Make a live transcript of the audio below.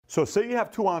So say you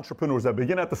have two entrepreneurs that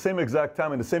begin at the same exact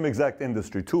time in the same exact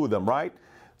industry, two of them, right?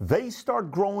 They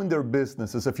start growing their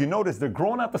businesses. If you notice, they're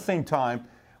growing at the same time,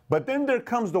 but then there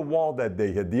comes the wall that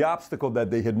they hit, the obstacle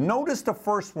that they hit. Notice the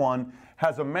first one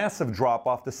has a massive drop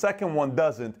off, the second one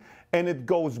doesn't, and it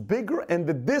goes bigger, and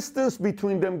the distance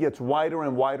between them gets wider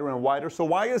and wider and wider. So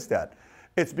why is that?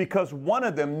 It's because one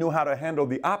of them knew how to handle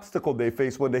the obstacle they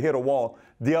faced when they hit a wall,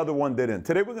 the other one didn't.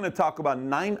 Today we're going to talk about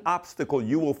 9 obstacles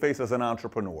you will face as an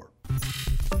entrepreneur.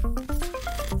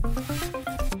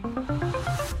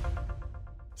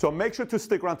 So make sure to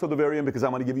stick around till the very end because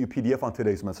I'm going to give you a PDF on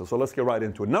today's message. So let's get right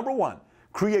into it. Number 1,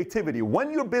 creativity.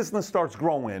 When your business starts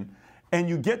growing and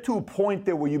you get to a point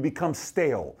there where you become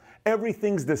stale,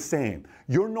 everything's the same,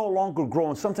 you're no longer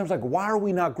growing. Sometimes like, why are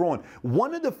we not growing?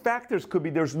 One of the factors could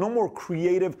be there's no more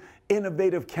creative,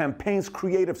 innovative campaigns,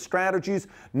 creative strategies,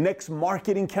 next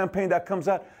marketing campaign that comes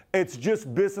out. It's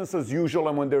just business as usual.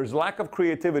 And when there's lack of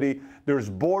creativity,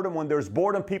 there's boredom. When there's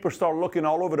boredom, people start looking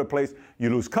all over the place. You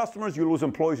lose customers, you lose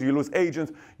employees, you lose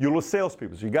agents, you lose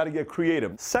salespeople. So you got to get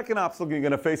creative. Second obstacle you're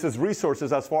going to face is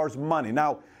resources as far as money.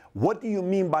 Now, what do you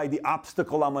mean by the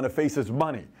obstacle I'm going to face is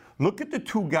money? Look at the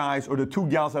two guys or the two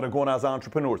gals that are going as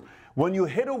entrepreneurs. When you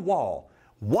hit a wall,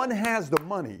 one has the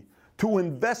money to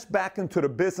invest back into the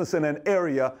business in an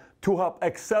area to help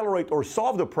accelerate or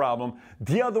solve the problem.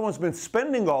 The other one's been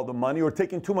spending all the money or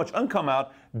taking too much income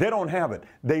out. They don't have it.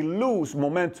 They lose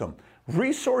momentum.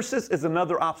 Resources is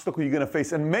another obstacle you're going to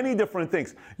face in many different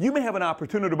things. You may have an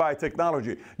opportunity to buy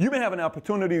technology. You may have an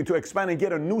opportunity to expand and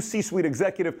get a new C-suite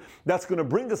executive that's going to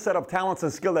bring a set of talents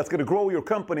and skill that's going to grow your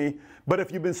company. But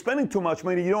if you've been spending too much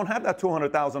money, you don't have that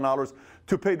 $200,000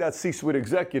 to pay that C-suite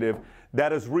executive.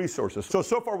 That is resources.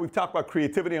 So far we've talked about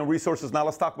creativity and resources. Now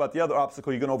let's talk about the other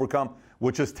obstacle you're going to overcome,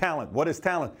 which is talent. What is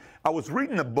talent? I was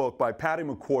reading a book by Patty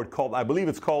McCord called, I believe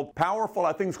it's called Powerful.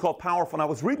 I think it's called Powerful. And I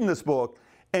was reading this book.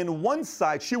 And one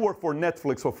side, she worked for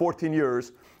Netflix for 14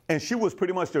 years, and she was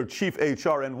pretty much their chief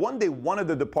HR. And one day, one of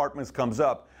the departments comes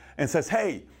up and says,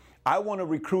 hey, I want to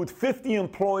recruit 50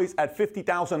 employees at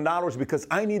 $50,000 because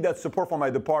I need that support for my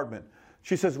department.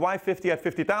 She says, why 50 at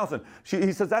 50,000?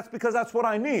 He says, that's because that's what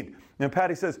I need. And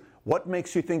Patty says, what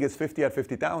makes you think it's 50 at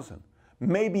 50,000?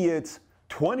 Maybe it's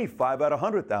 25 at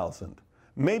 100,000.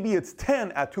 Maybe it's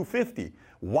 10 at 250.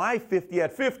 Why 50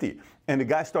 at 50? And the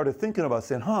guy started thinking about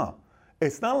saying,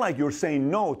 it's not like you're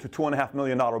saying no to $2.5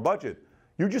 million budget.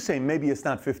 You're just saying maybe it's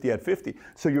not 50 at 50.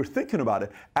 So you're thinking about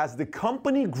it. As the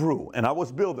company grew, and I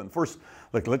was building, first,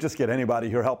 like, let's just get anybody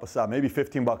here, help us out, maybe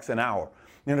 $15 an hour.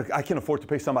 You know, I can afford to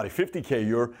pay somebody $50K a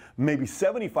year, maybe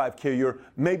 $75K a year,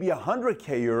 maybe $100K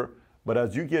a year. But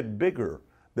as you get bigger,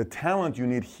 the talent you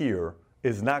need here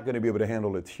is not going to be able to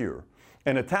handle it here.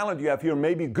 And the talent you have here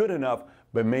may be good enough,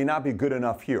 but may not be good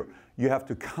enough here. You have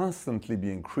to constantly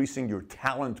be increasing your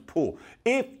talent pool.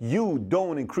 If you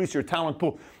don't increase your talent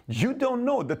pool, you don't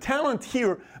know. The talent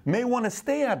here may want to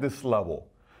stay at this level.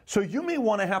 So you may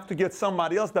want to have to get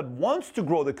somebody else that wants to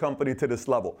grow the company to this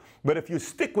level. But if you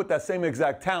stick with that same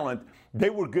exact talent, they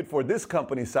were good for this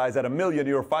company size at $1 million a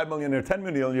year, $5 million a year, $10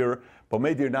 million a year, but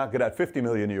maybe they're not good at $50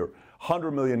 million a year,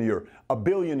 $100 million a year, $1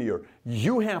 billion a year.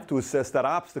 You have to assess that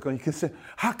obstacle. You can say,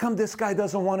 how come this guy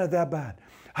doesn't want it that bad?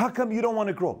 How come you don't want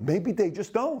to grow? Maybe they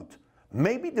just don't.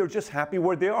 Maybe they're just happy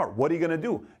where they are. What are you going to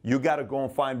do? You got to go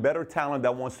and find better talent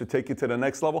that wants to take you to the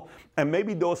next level. And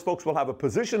maybe those folks will have a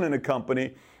position in the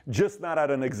company, just not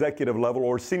at an executive level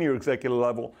or senior executive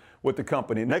level with the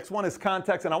company. Next one is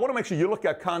contacts. And I want to make sure you look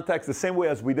at contacts the same way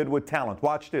as we did with talent.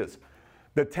 Watch this.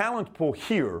 The talent pool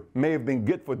here may have been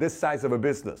good for this size of a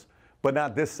business, but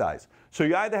not this size. So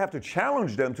you either have to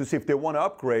challenge them to see if they want to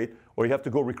upgrade, or you have to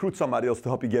go recruit somebody else to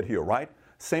help you get here, right?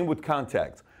 Same with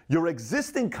contacts. Your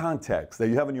existing contacts that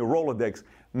you have in your Rolodex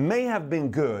may have been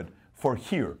good for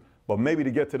here, but maybe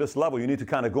to get to this level, you need to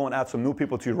kind of go and add some new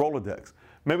people to your Rolodex.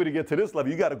 Maybe to get to this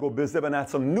level, you got to go biz dev and add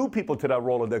some new people to that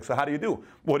Rolodex. So how do you do?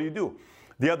 What do you do?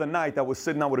 The other night, I was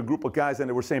sitting down with a group of guys, and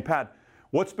they were saying, Pat,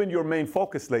 what's been your main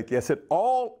focus lately? I said,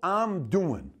 all I'm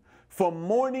doing from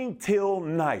morning till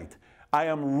night, I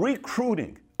am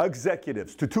recruiting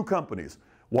executives to 2 companies.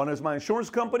 One is my insurance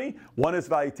company, one is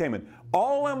Valuetainment.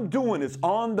 All I'm doing is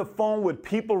on the phone with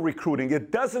people recruiting. It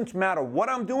doesn't matter what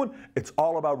I'm doing, it's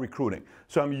all about recruiting.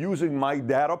 So I'm using my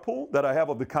data pool that I have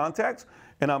of the contacts,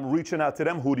 and I'm reaching out to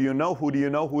them. Who do you know? Who do you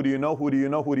know? Who do you know? Who do you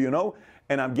know? Who do you know?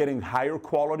 And I'm getting higher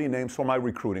quality names for my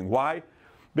recruiting. Why?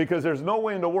 Because there's no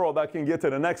way in the world I can get to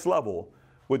the next level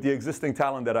with the existing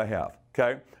talent that I have,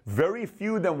 okay? Very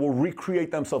few of them will recreate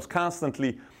themselves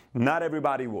constantly. Not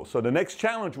everybody will. So the next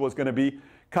challenge was going to be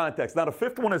contacts. Now the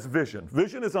 5th one is vision.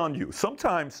 Vision is on you.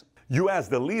 Sometimes you as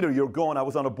the leader, you're going, I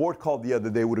was on a board call the other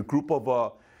day with a group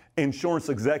of insurance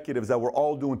executives that were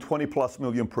all doing 20 plus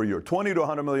million per year, 20 to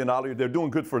 100 million a year. They're doing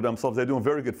good for themselves. They're doing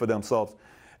very good for themselves.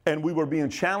 And we were being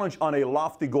challenged on a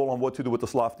lofty goal on what to do with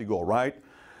this lofty goal, right?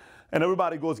 And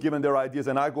everybody goes giving their ideas,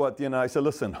 and I go at the end and I say,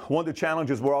 listen, one of the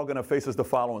challenges we're all going to face is the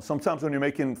following. Sometimes when you're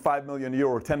making 5 million a year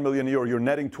or 10 million a year, you're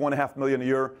netting 2.5 million a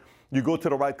year. You go to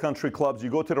the right country clubs, you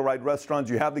go to the right restaurants,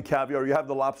 you have the caviar, you have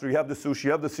the lobster, you have the sushi,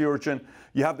 you have the sea urchin,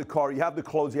 you have the car, you have the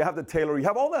clothes, you have the tailor, you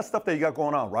have all that stuff that you got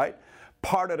going on, right?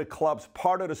 Part of the clubs,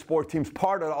 part of the sport teams,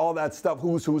 part of all that stuff,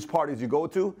 who's parties you go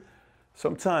to.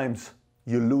 Sometimes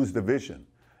you lose the vision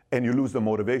and you lose the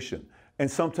motivation. And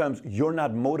sometimes you're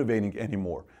not motivating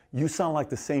anymore. You sound like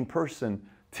the same person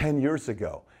 10 years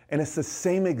ago. And it's the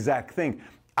same exact thing.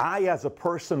 I, as a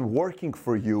person working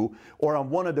for you, or I'm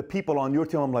one of the people on your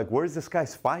team, I'm like, where's this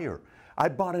guy's fire? I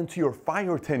bought into your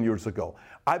fire 10 years ago.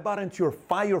 I bought into your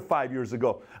fire 5 years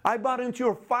ago. I bought into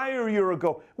your fire a year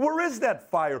ago. Where is that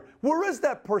fire? Where is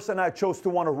that person I chose to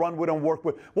want to run with and work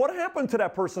with? What happened to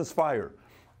that person's fire?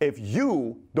 If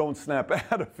you don't snap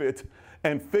out of it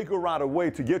and figure out a way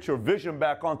to get your vision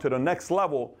back onto the next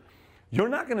level, you're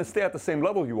not going to stay at the same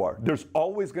level you are. There's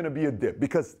always going to be a dip,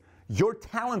 because your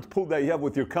talent pool that you have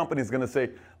with your company is going to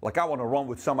say, like, I want to run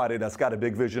with somebody that's got a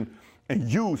big vision, and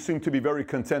you seem to be very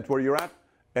content where you're at,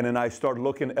 and then I start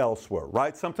looking elsewhere,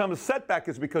 right? Sometimes a setback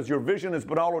is because your vision has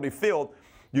been already filled.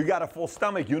 You got a full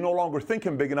stomach. You're no longer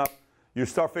thinking big enough. You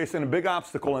start facing a big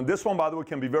obstacle, and this one, by the way,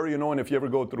 can be very annoying if you ever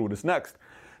go through this. Next,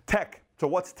 tech. So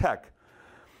what's tech?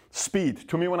 Speed.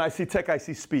 To me, when I see tech, I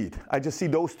see speed. I just see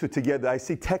those two together. I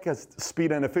see tech as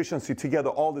speed and efficiency together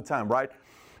all the time, right?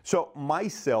 So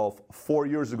myself, 4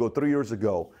 years ago, 3 years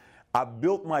ago, I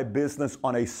built my business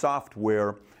on a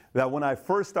software that when I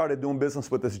first started doing business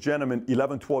with this gentleman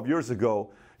 11, 12 years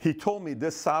ago, he told me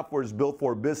this software is built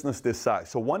for a business this size.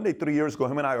 So one day, 3 years ago,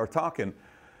 him and I are talking,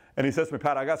 and he says to me,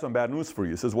 Pat, I got some bad news for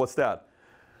you. He says, what's that?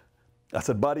 I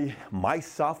said, buddy, my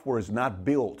software is not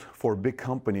built for a big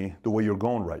company the way you're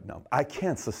going right now. I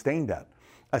can't sustain that.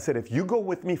 I said, if you go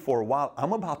with me for a while,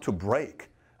 I'm about to break.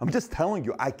 I'm just telling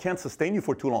you, I can't sustain you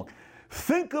for too long.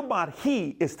 Think about,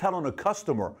 he is telling a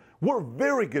customer, we're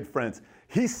very good friends.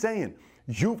 He's saying,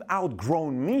 you've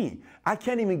outgrown me. I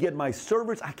can't even get my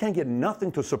servers. I can't get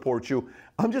nothing to support you.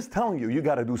 I'm just telling you, you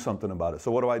got to do something about it. So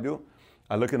what do?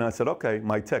 I look and I said, okay,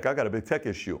 my tech, I got a big tech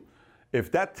issue. If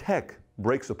that tech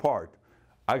breaks apart,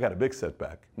 I got a big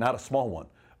setback, not a small one,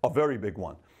 a very big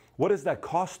one. What does that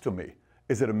cost to me?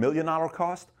 Is it $1 million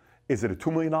cost? Is it a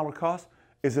 $2 million cost?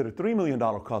 Is it a $3 million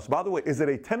cost? By the way, is it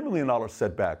a $10 million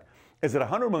setback? Is it a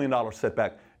 $100 million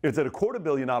setback? Is it a $250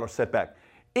 million setback?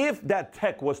 If that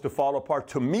tech was to fall apart,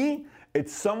 to me,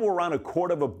 it's somewhere around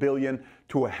 $250 million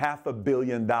to $500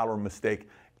 million mistake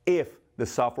if the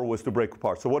software was to break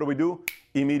apart. So what do?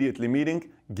 Immediately meeting,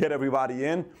 get everybody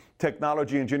in.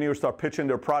 Technology engineers start pitching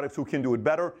their products, who can do it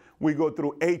better. We go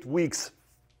through 8 weeks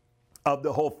of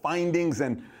the whole findings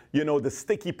and, you know, the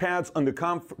sticky pads on the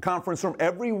conference room.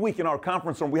 Every week in our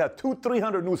conference room, we have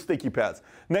 200-300 new sticky pads.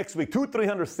 Next week,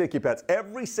 200-300 sticky pads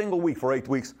every single week for 8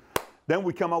 weeks. Then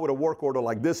we come out with a work order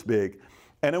like this big,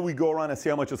 and then we go around and see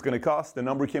how much it's going to cost. The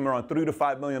number came around $3 to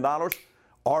 $5 million.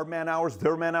 Our man hours,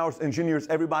 their man hours, engineers,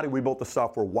 everybody, we built the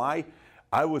software. Why?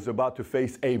 I was about to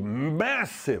face a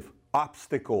massive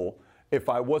obstacle if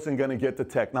I wasn't going to get the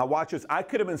tech. Now watch this. I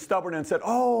could have been stubborn and said,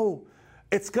 oh,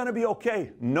 it's going to be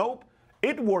okay. Nope.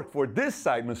 It worked for this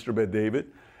side, Mr. Bet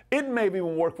David. It may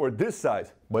even work for this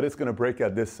size, but it's going to break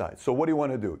at this side. So what do you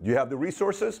want to do? Do you have the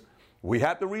resources? We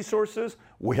had the resources.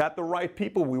 We had the right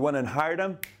people. We went and hired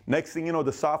them. Next thing you know,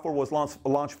 the software was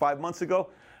launched 5 months ago.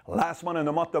 Last month in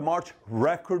the month of March,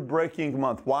 record-breaking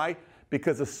month. Why?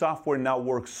 Because the software now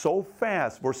works so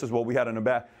fast versus what we had in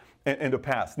the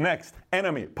past. Next,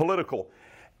 enemy, political.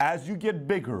 As you get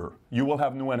bigger, you will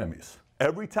have new enemies.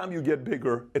 Every time you get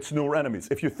bigger, it's new enemies.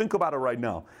 If you think about it right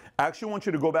now, I actually want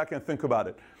you to go back and think about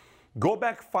it. Go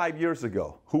back 5 years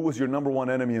ago. Who was your number one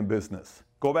enemy in business?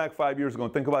 Go back 5 years ago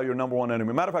and think about your number one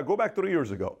enemy. Matter of fact, go back 3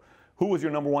 years ago. Who was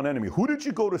your number one enemy? Who did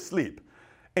you go to sleep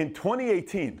in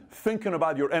 2018 thinking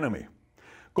about your enemy?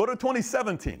 Go to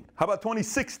 2017. How about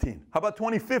 2016? How about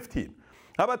 2015?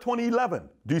 How about 2011?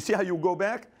 Do you see how you go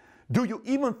back? Do you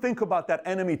even think about that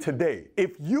enemy today?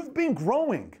 If you've been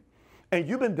growing and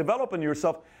you've been developing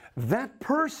yourself, that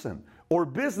person or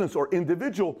business or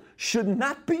individual should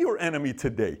not be your enemy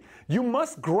today. You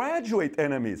must graduate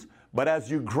enemies. But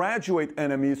as you graduate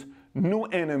enemies, new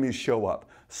enemies show up.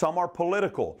 Some are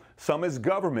political, some is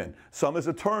government, some is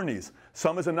attorneys,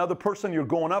 some is another person you're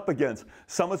going up against,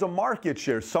 some is a market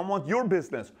share, some want your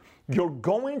business. You're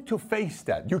going to face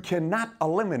that. You cannot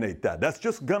eliminate that. That's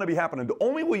just going to be happening. The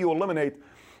only way you eliminate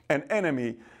an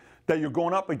enemy, that you're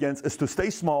going up against is to stay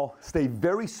small, stay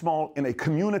very small in a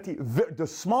community. The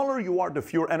smaller you are, the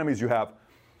fewer enemies you have,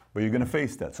 but you're going to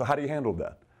face that. So how do you handle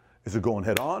that? Is it going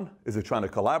head on? Is it trying to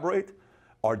collaborate?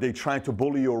 Are they trying to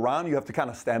bully you around? You have to kind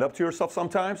of stand up to yourself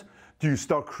sometimes. Do you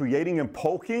start creating and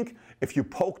poking? If you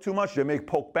poke too much, they may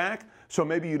poke back. So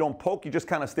maybe you don't poke, you just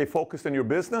kind of stay focused in your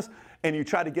business and you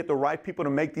try to get the right people to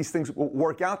make these things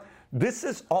work out. This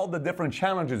is all the different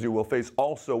challenges you will face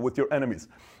also with your enemies.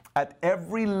 At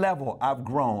every level I've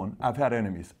grown, I've had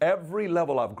enemies. Every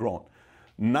level I've grown.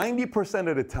 90%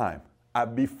 of the time,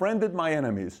 I've befriended my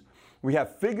enemies. We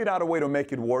have figured out a way to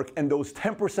make it work, and those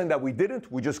 10% that we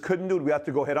didn't, we just couldn't do it. We had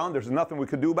to go head on. There's nothing we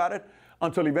could do about it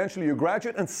until eventually you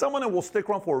graduate, and some of them will stick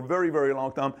around for a very, very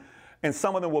long time, and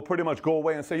some of them will pretty much go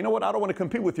away and say, you know what, I don't want to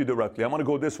compete with you directly. I'm going to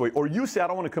go this way. Or you say, I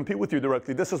don't want to compete with you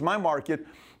directly. This is my market.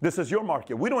 This is your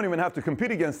market. We don't even have to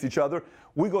compete against each other.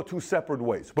 We go two separate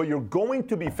ways. But you're going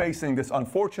to be facing this.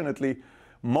 Unfortunately,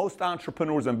 most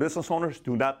entrepreneurs and business owners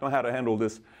do not know how to handle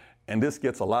this, and this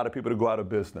gets a lot of people to go out of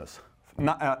business.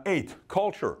 8,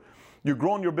 culture. You're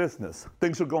growing your business.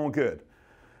 Things are going good.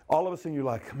 All of a sudden you're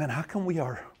like, man, how come we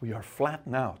are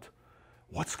flattened out?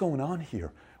 What's going on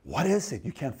here? What is it?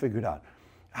 You can't figure it out.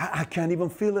 I can't even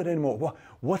feel it anymore.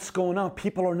 What's going on?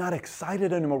 People are not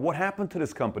excited anymore. What happened to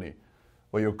this company?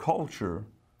 Well, your culture,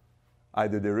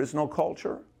 either there is no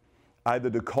culture, either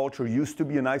the culture used to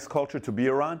be a nice culture to be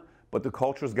around, but the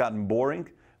culture's gotten boring.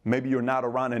 Maybe you're not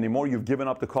around anymore. You've given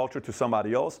up the culture to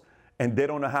somebody else, and they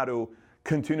don't know how to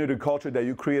continue the culture that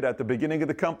you created at the beginning of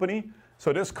the company.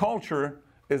 So this culture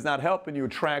is not helping you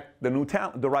attract the new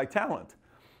talent, the right talent.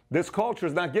 This culture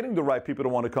is not getting the right people to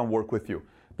want to come work with you.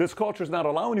 This culture is not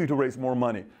allowing you to raise more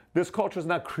money. This culture is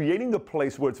not creating a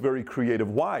place where it's very creative.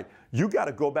 Why? You got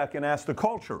to go back and ask the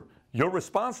culture. You're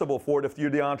responsible for it if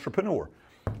you're the entrepreneur.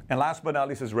 And last but not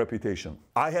least is reputation.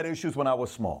 I had issues when I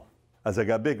was small. As I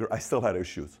got bigger, I still had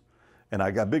issues. And I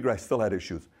got bigger, I still had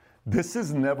issues. This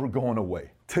is never going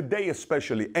away. Today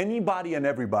especially, anybody and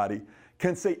everybody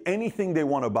can say anything they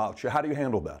want about you. How do you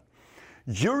handle that?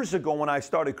 Years ago when I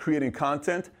started creating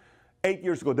content, 8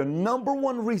 years ago, the number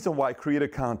one reason why I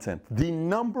created content,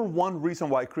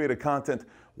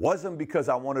 wasn't because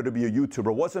I wanted to be a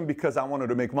YouTuber, wasn't because I wanted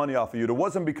to make money off of you, it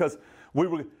wasn't because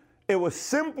it was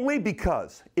simply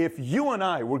because if you and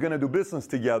I were going to do business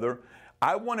together,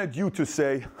 I wanted you to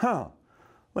say,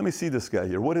 let me see this guy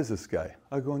here. What is this guy?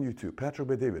 I go on YouTube, Patrick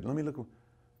Bet-David. Let me look.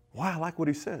 Wow, I like what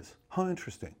he says. How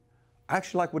interesting. I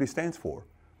actually like what he stands for.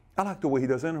 I like the way he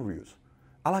does interviews.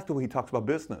 I like the way he talks about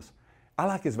business. I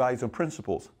like his values and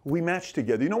principles. We match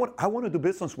together. You know what? I want to do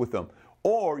business with him.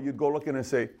 Or you'd go looking and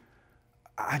say,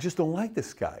 I just don't like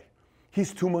this guy.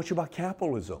 He's too much about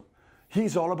capitalism.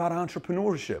 He's all about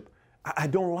entrepreneurship. I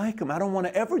don't like him. I don't want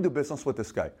to ever do business with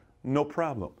this guy. No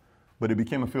problem. But it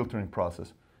became a filtering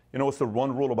process. You know what's the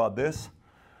one rule about this?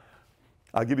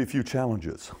 I'll give you a few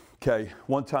challenges. Okay,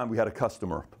 one time we had a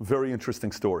customer, very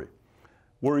interesting story.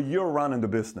 We're a year around in the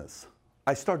business.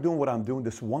 I start doing what I'm doing.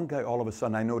 This one guy, all of a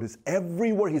sudden, I notice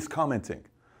everywhere he's commenting.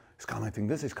 He's commenting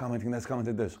this, he's commenting this,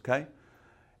 commenting this, okay?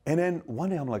 And then one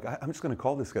day I'm like, I'm just going to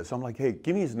call this guy. So I'm like, hey,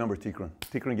 give me his number, Tikran.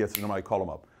 Tikran gets his number. I call him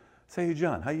up. Say, hey,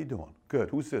 John, how you doing? Good.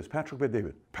 Who's this? Patrick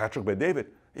Bet-David. Patrick Bet-David?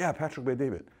 Yeah, Patrick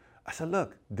Bet-David. I said,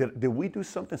 look, did we do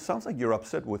something? Sounds like you're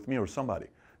upset with me or somebody.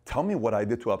 Tell me what I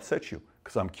did to upset you,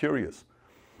 because I'm curious.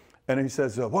 And he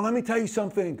says, well, let me tell you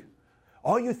something.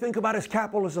 All you think about is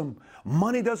capitalism.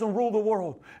 Money doesn't rule the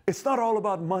world. It's not all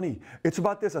about money. It's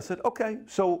about this. I said, okay,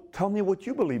 so tell me what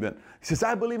you believe in. He says,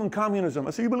 I believe in communism.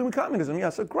 I said, you believe in communism? Yeah. I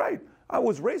said, great. I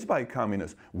was raised by a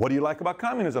communist. What do you like about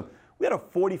communism? We had a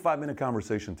 45-minute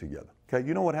conversation together. Okay,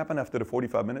 you know what happened after the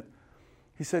 45 minutes?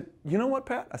 He said, you know what,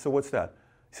 Pat? I said, what's that?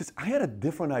 He says, I had a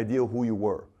different idea of who you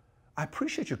were. I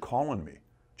appreciate you calling me.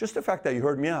 Just the fact that you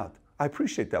heard me out. I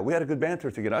appreciate that. We had a good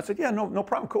banter together. I said, yeah, no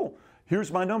problem, cool.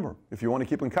 Here's my number. If you want to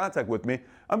keep in contact with me,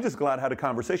 I'm just glad I had a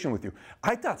conversation with you.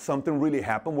 I thought something really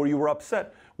happened where you were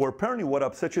upset. Where apparently what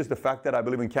upset you is the fact that I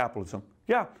believe in capitalism.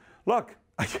 Yeah, look,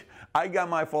 I got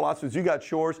my philosophies, you got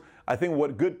yours. I think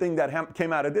what good thing that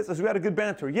came out of this is we had a good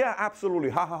banter. Yeah, absolutely.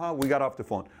 Ha, ha, ha. We got off the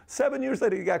phone. 7 years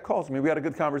later, you guy calls me. We had a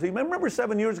good conversation. Remember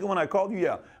 7 years ago when I called you?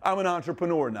 Yeah, I'm an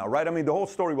entrepreneur now, right? I mean, the whole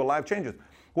story with life changes.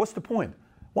 What's the point?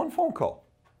 One phone call.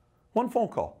 One phone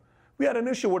call. We had an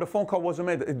issue where the phone call wasn't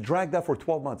made. It dragged out for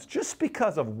 12 months just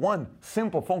because of one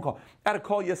simple phone call. I had a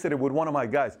call yesterday with one of my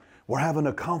guys. We're having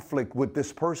a conflict with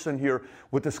this person here,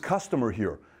 with this customer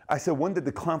here. I said, when did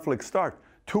the conflict start?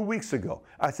 2 weeks ago.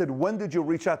 I said, when did you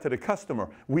reach out to the customer?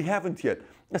 We haven't yet.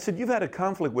 I said, you've had a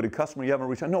conflict with a customer, you haven't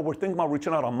reached out. No, we're thinking about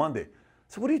reaching out on Monday.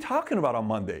 So what are you talking about on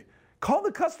Monday? Call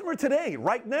the customer today,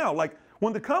 right now. Like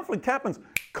when the conflict happens,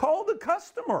 Call the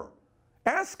customer.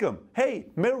 Ask them, hey,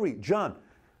 Mary, John,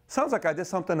 sounds like I did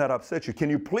something that upset you. Can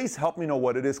you please help me know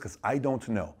what it is? Because I don't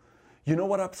know. You know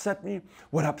what upset me?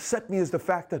 What upset me is the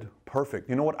fact that, perfect,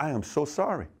 you know what? I am so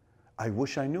sorry. I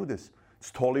wish I knew this.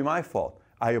 It's totally my fault.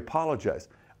 I apologize.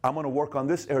 I'm going to work on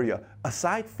this area.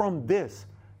 Aside from this,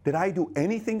 did I do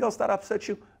anything else that upset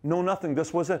you? No, nothing.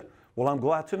 This was it. Well, I'm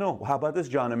glad to know. How about this,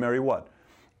 John and Mary? What?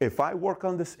 If I work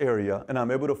on this area and I'm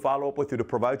able to follow up with you to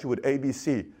provide you with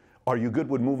ABC, are you good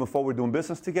with moving forward doing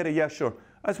business together? Yeah, sure.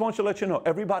 I just want you to let you know,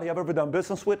 everybody I've ever done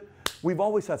business with, we've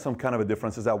always had some kind of a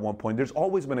differences at one point. There's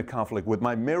always been a conflict with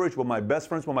my marriage, with my best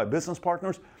friends, with my business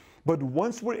partners. But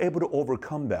once we're able to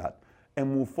overcome that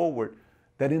and move forward,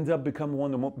 that ends up becoming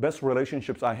one of the best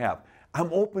relationships I have.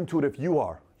 I'm open to it if you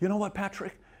are. You know what,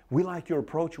 Patrick? We like your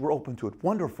approach. We're open to it.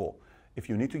 Wonderful. If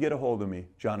you need to get a hold of me,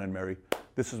 John and Mary,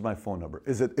 this is my phone number.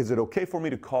 Is it okay for me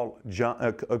to call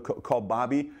call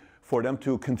Bobby for them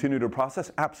to continue the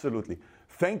process? Absolutely.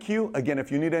 Thank you. Again,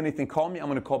 if you need anything, call me. I'm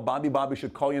going to call Bobby. Bobby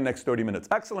should call you in the next 30 minutes.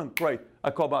 Excellent. Great.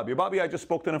 I call Bobby. Bobby, I just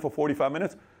spoke to them for 45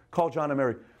 minutes. Call John and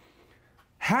Mary.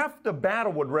 Half the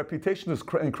battle with reputation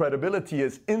and credibility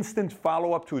is instant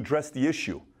follow-up to address the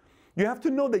issue. You have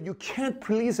to know that you can't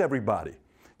please everybody.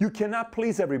 You cannot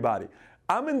please everybody.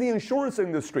 I'm in the insurance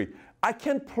industry. I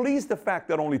can't please the fact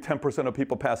that only 10% of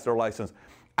people pass their license.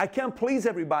 I can't please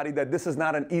everybody that this is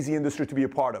not an easy industry to be a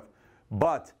part of.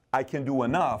 But I can do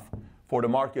enough for the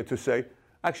market to say,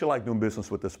 I actually like doing business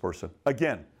with this person.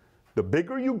 Again, the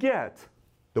bigger you get,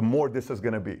 the more this is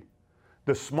going to be.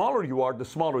 The smaller you are, the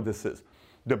smaller this is.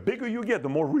 The bigger you get, the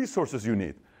more resources you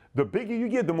need. The bigger you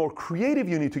get, the more creative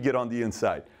you need to get on the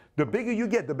inside. The bigger you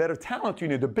get, the better talent you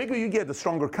need. The bigger you get, the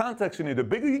stronger context you need. The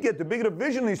bigger you get, the bigger the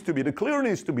vision needs to be, the clearer it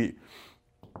needs to be.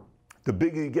 The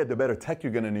bigger you get, the better tech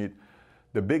you're going to need.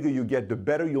 The bigger you get, the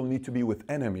better you'll need to be with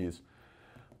enemies.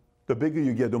 The bigger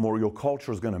you get, the more your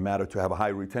culture is going to matter to have a high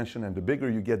retention. And the bigger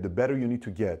you get, the better you need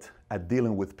to get at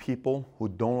dealing with people who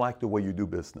don't like the way you do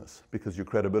business, because your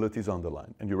credibility is on the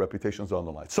line and your reputation is on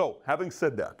the line. So, having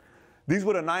said that, these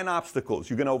were the 9 obstacles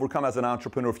you're going to overcome as an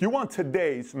entrepreneur. If you want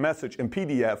today's message in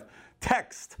PDF,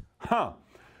 text,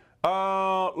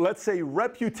 let's say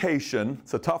reputation,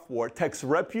 it's a tough word, text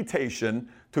reputation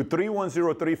to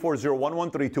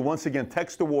 310-340-1132. Once again,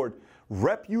 text the word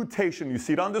reputation, you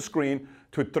see it on the screen,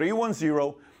 to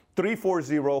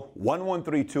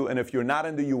 310-340-1132. And if you're not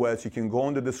in the US, you can go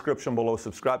in the description below,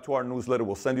 subscribe to our newsletter.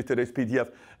 We'll send you today's PDF.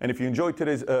 And if you enjoyed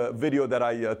today's video that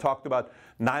I talked about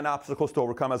 9 obstacles to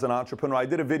overcome as an entrepreneur, I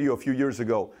did a video a few years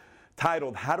ago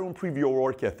titled How to Improve Your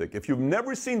Work Ethic. If you've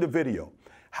never seen the video,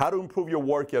 How to Improve Your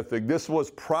Work Ethic, this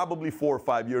was probably 4 or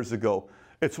 5 years ago.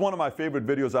 It's one of my favorite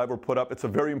videos I ever put up. It's a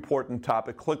very important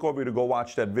topic. Click over to go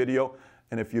watch that video.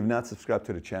 And if you've not subscribed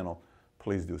to the channel,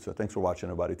 please do so. Thanks for watching,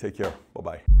 everybody. Take care.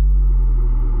 Bye-bye.